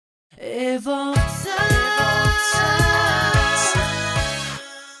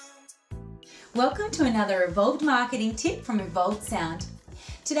Welcome to another Evolved Marketing tip from Evolved Sound.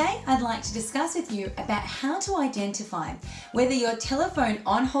 Today I'd like to discuss with you about how to identify whether your telephone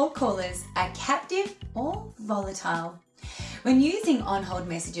on-hold callers are captive or volatile. When using on-hold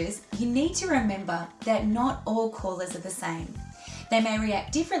messages, you need to remember that not all callers are the same. They may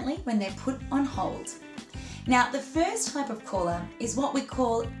react differently when they're put on hold. Now, the first type of caller is what we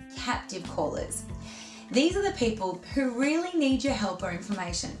call captive callers. These are the people who really need your help or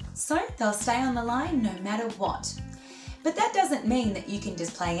information, so they'll stay on the line no matter what. But that doesn't mean that you can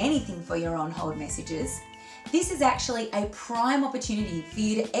just play anything for your on-hold messages. This is actually a prime opportunity for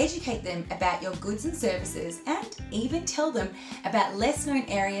you to educate them about your goods and services and even tell them about less known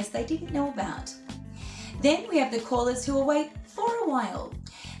areas they didn't know about. Then we have the callers who will wait for a while.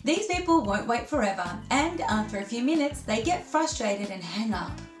 These people won't wait forever, and after a few minutes they get frustrated and hang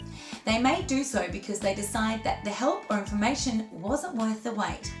up. They may do so because they decide that the help or information wasn't worth the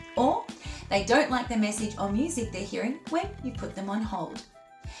wait, or they don't like the message or music they're hearing when you put them on hold.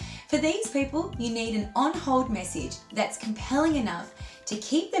 For these people, you need an on-hold message that's compelling enough to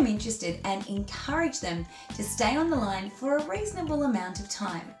keep them interested and encourage them to stay on the line for a reasonable amount of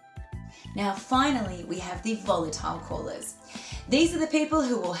time. Now finally, we have the volatile callers. These are the people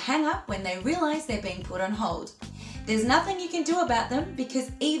who will hang up when they realize they're being put on hold. There's nothing you can do about them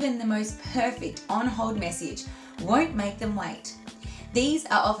because even the most perfect on-hold message won't make them wait. These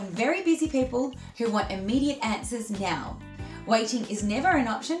are often very busy people who want immediate answers now. Waiting is never an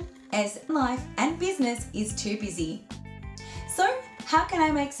option as life and business is too busy. So, how can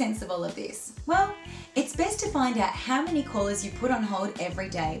I make sense of all of this? Well, it's best to find out how many callers you put on hold every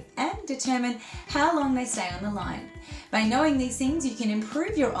day and determine how long they stay on the line. By knowing these things, you can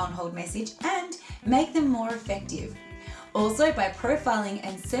improve your on-hold message and make them more effective. Also, by profiling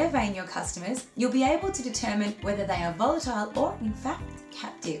and surveying your customers, you'll be able to determine whether they are volatile or, in fact,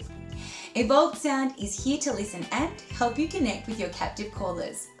 captive. Evolved Sound is here to listen and help you connect with your captive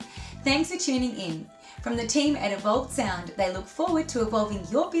callers. Thanks for tuning in. From the team at Evolved Sound, they look forward to evolving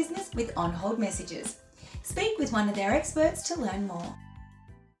your business with on-hold messages. Speak with one of their experts to learn more.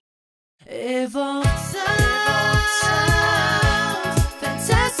 Evolved Sound.